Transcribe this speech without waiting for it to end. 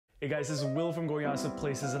Hey guys, this is Will from Going Awesome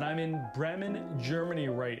Places, and I'm in Bremen, Germany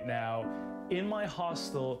right now in my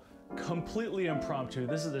hostel, completely impromptu.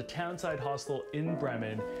 This is a townside hostel in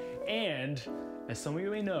Bremen, and as some of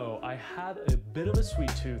you may know, I have a bit of a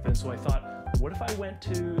sweet tooth, and so I thought, what if I went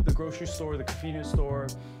to the grocery store, the convenience store,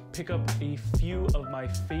 pick up a few of my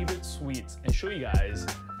favorite sweets and show you guys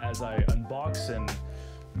as I unbox and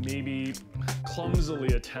maybe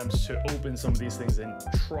clumsily attempts to open some of these things and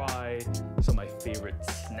try some of my favorite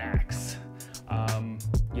snacks.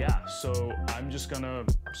 Yeah, so I'm just gonna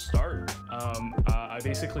start. I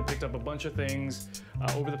basically picked up a bunch of things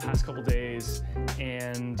over the past couple days,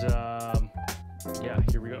 and yeah,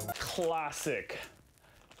 here we go. Classic.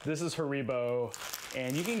 This is Haribo,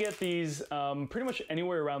 and you can get these pretty much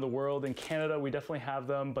anywhere around the world. In Canada, we definitely have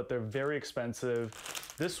them, but they're very expensive.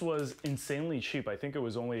 This was insanely cheap. I think it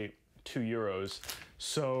was only €2.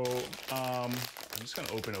 So I'm just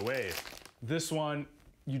gonna open away. This one,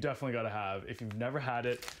 you definitely gotta have. If you've never had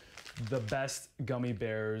it, the best gummy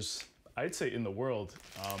bears, I'd say in the world.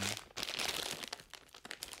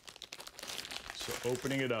 So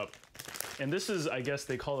opening it up. And this is, I guess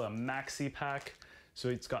they call it a maxi pack. So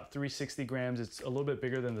it's got 360 grams. It's a little bit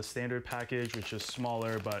bigger than the standard package, which is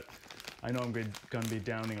smaller, but I know I'm gonna be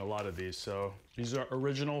downing a lot of these. So these are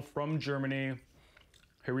original from Germany.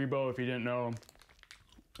 Haribo, if you didn't know.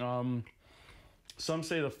 Some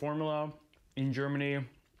say the formula in Germany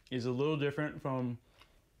is a little different from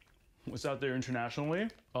what's out there internationally.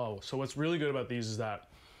 Oh, so what's really good about these is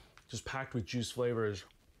that just packed with juice flavors.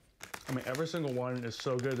 I mean, every single one is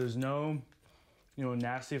so good. There's no,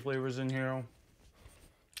 nasty flavors in here.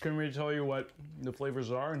 Couldn't really tell you what the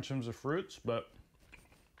flavors are in terms of fruits, but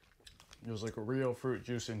there's like a real fruit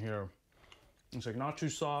juice in here. It's like not too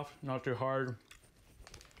soft, not too hard.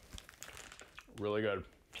 Really good.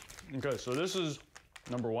 Okay, so this is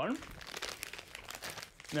number one.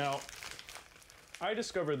 Now, I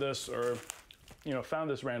discovered this, or found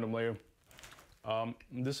this randomly.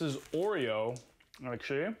 This is Oreo,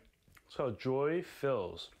 actually. It's called Joy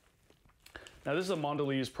Fills. Now, this is a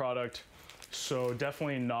Mondelez product, so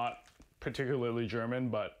definitely not particularly German,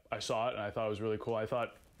 but I saw it and I thought it was really cool. I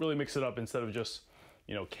thought really mix it up instead of just,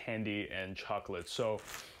 candy and chocolate. So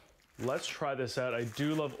let's try this out. I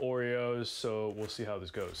do love Oreos, so we'll see how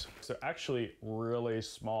this goes. So they're actually really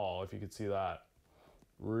small, if you could see that.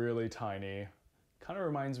 Really tiny. Kind of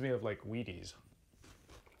reminds me of like Wheaties.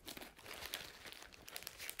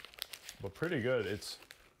 But pretty good. It's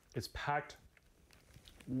packed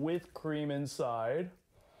with cream inside.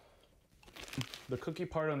 The cookie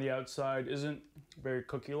part on the outside isn't very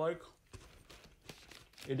cookie-like.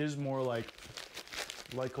 It is more like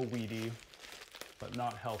a Wheatie, but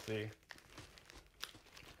not healthy.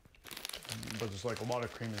 But there's like a lot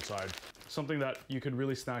of cream inside. Something that you could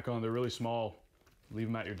really snack on. They're really small. Leave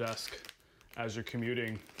them at your desk as you're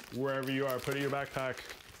commuting, wherever you are. Put it in your backpack.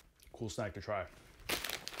 Cool snack to try.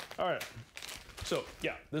 All right, so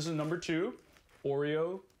yeah, this is number two,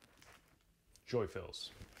 Oreo Joy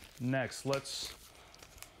Fills. Next, let's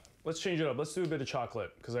change it up. Let's do a bit of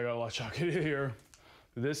chocolate, because I got a lot of chocolate here.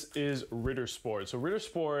 This is Ritter Sport. So Ritter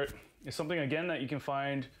Sport is something, again, that you can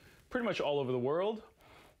find pretty much all over the world,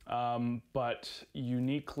 but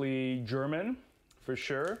uniquely German, for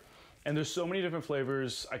sure. And there's so many different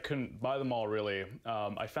flavors, I couldn't buy them all, really.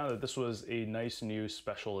 I found that this was a nice new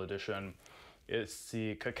special edition. It's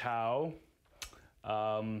the cacao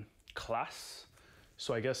class.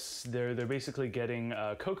 So I guess they're basically getting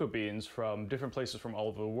cocoa beans from different places from all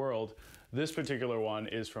over the world. This particular one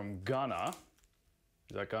is from Ghana.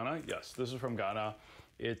 Is that Ghana? Yes, this is from Ghana.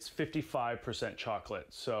 It's 55% chocolate.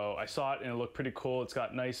 So I saw it and it looked pretty cool. It's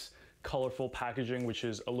got nice, colorful packaging, which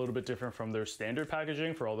is a little bit different from their standard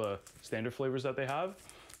packaging for all the standard flavors that they have.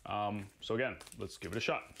 So again, let's give it a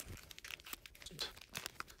shot.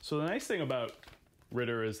 So the nice thing about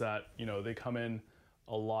Ritter is that, they come in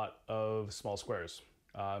a lot of small squares.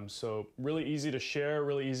 So really easy to share,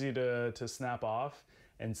 really easy to snap off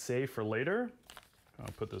and save for later.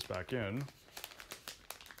 I'll put this back in.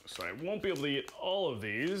 So I won't be able to eat all of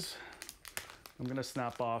these. I'm gonna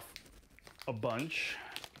snap off a bunch.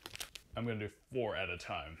 I'm gonna do 4 at a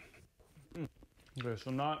time. Okay,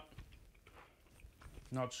 so not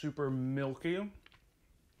super milky.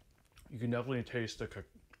 You can definitely taste the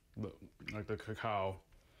cacao.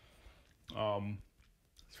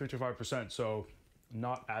 It's 55%, so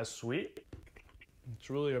not as sweet. It's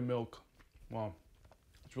really a milk, well,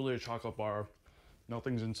 it's really a chocolate bar.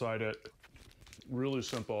 Nothing's inside it. Really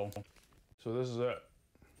simple. So this is it.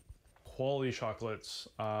 Quality chocolates.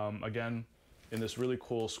 Again, in this really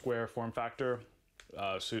cool square form factor.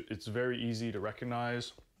 So it's very easy to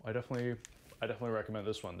recognize. I definitely I definitely recommend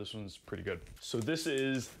this one. This one's pretty good. So this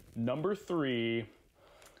is number 3,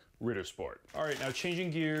 Ritter Sport. All right, now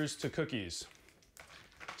changing gears to cookies.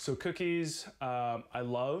 So cookies, I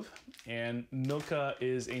love, and Milka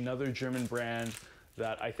is another German brand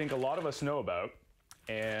that I think a lot of us know about.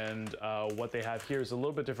 And what they have here is a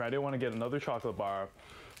little bit different. I didn't want to get another chocolate bar.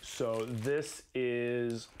 So this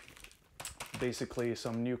is basically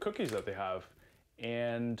some new cookies that they have,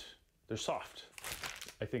 and they're soft,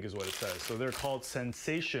 I think is what it says. So they're called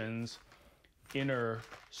Sensations Inner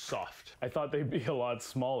Soft. I thought they'd be a lot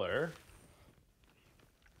smaller,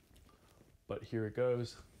 but here it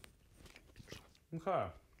goes. Okay,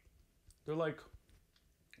 they're like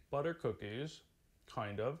butter cookies,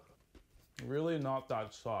 kind of. Really not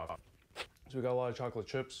that soft. So we got a lot of chocolate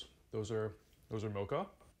chips. Those are Milka.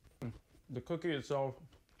 The cookie itself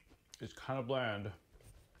is kind of bland.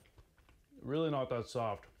 Really not that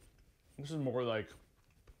soft. This is more like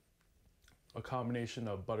a combination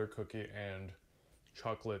of butter cookie and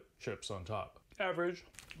chocolate chips on top. Average.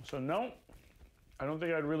 So no, I don't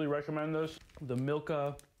think I'd really recommend this. The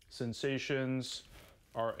Milka Sensations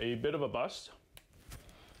are a bit of a bust.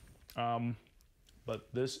 But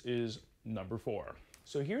this is number 4.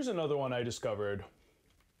 So here's another one I discovered.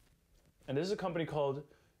 And this is a company called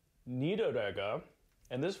Niederegger.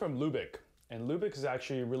 And this is from Lübeck. And Lübeck is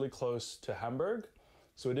actually really close to Hamburg.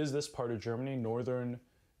 So it is this part of Germany, northern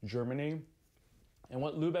Germany. And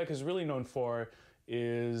what Lübeck is really known for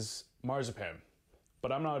is marzipan.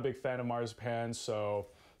 But I'm not a big fan of marzipan, so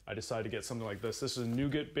I decided to get something like this. This is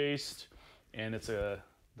nougat based, and it's the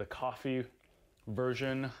coffee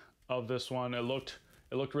version of this one. It looked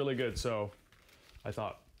really good, so I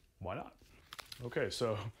thought, why not? Okay,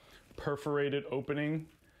 so perforated opening,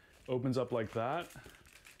 opens up like that,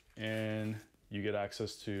 and you get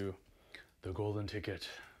access to the golden ticket.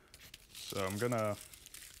 So I'm gonna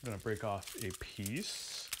break off a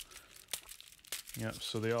piece. Yep,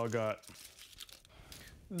 so they all got,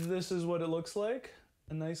 this is what it looks like.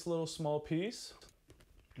 A nice little small piece.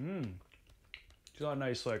 It's got a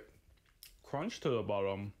nice like crunch to the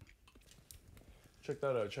bottom. Check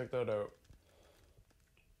that out, check that out.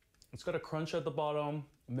 It's got a crunch at the bottom,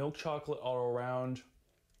 milk chocolate all around,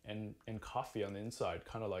 and coffee on the inside.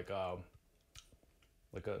 Kind of like a,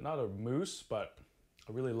 not a mousse, but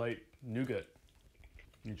a really light nougat.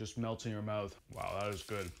 It just melts in your mouth. Wow, that is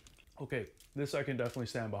good. Okay, this I can definitely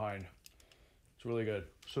stand behind. It's really good.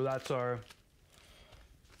 So that's our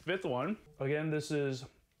 5th one. Again, this is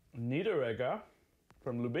Niederegger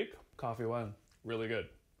from Lübeck. Coffee one, really good.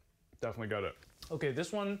 Definitely got it. Okay,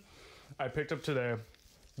 this one I picked up today.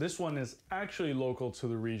 This one is actually local to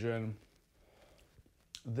the region.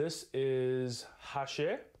 This is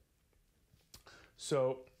Haché.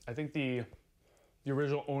 So I think the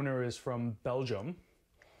original owner is from Belgium,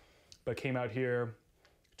 but came out here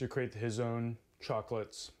to create his own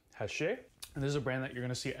chocolates, Haché. And this is a brand that you're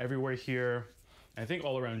gonna see everywhere here. I think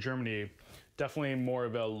all around Germany. Definitely more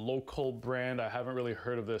of a local brand. I haven't really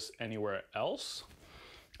heard of this anywhere else.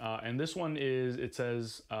 And this one is, it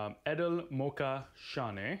says Edel Mocha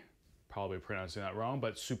Shane, probably pronouncing that wrong,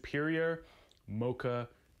 but superior mocha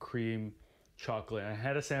cream chocolate. And I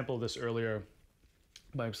had a sample of this earlier,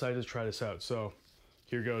 but I'm excited to try this out. So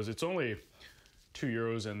here goes. It's only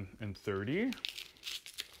 €2.30.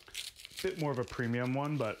 Bit more of a premium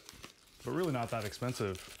one, but really not that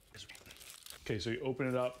expensive. Okay, so you open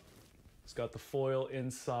it up. It's got the foil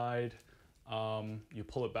inside. You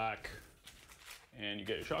pull it back and you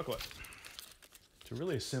get your chocolate. It's a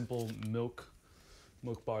really simple milk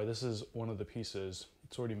bar. This is one of the pieces.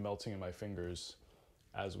 It's already melting in my fingers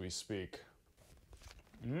as we speak.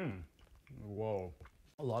 Whoa.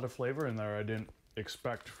 A lot of flavor in there I didn't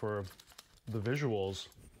expect for the visuals,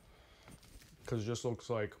 because it just looks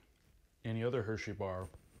like any other Hershey bar,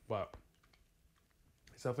 but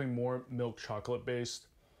it's definitely more milk chocolate based.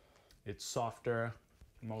 It's softer,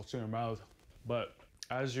 melts in your mouth, but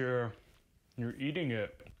as you're eating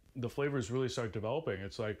it, the flavors really start developing.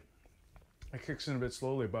 It's like, it kicks in a bit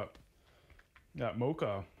slowly, but that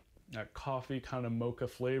mocha, that coffee kind of mocha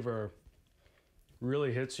flavor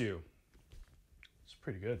really hits you. It's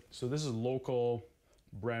pretty good. So this is local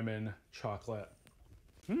Bremen chocolate.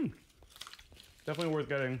 Definitely worth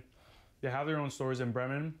getting. They have their own stores in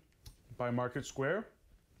Bremen by Market Square.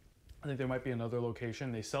 I think there might be another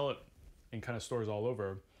location. They sell it in kind of stores all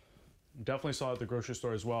over. Definitely saw it at the grocery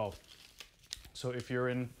store as well. So if you're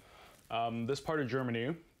in this part of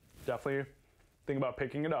Germany, definitely think about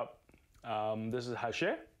picking it up. This is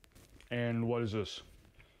Haché. And what is this?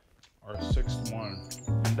 Our 6th one.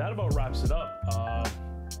 And that about wraps it up.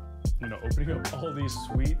 you know, opening up all these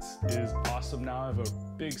sweets is awesome. Now I have a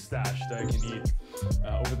big stash that I can eat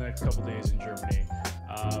over the next couple days in Germany.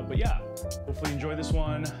 But yeah, hopefully you enjoy this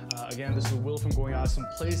one. Again, this is Will from Going Awesome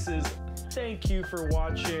Places. Thank you for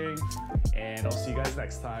watching, and I'll see you guys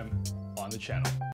next time on the channel.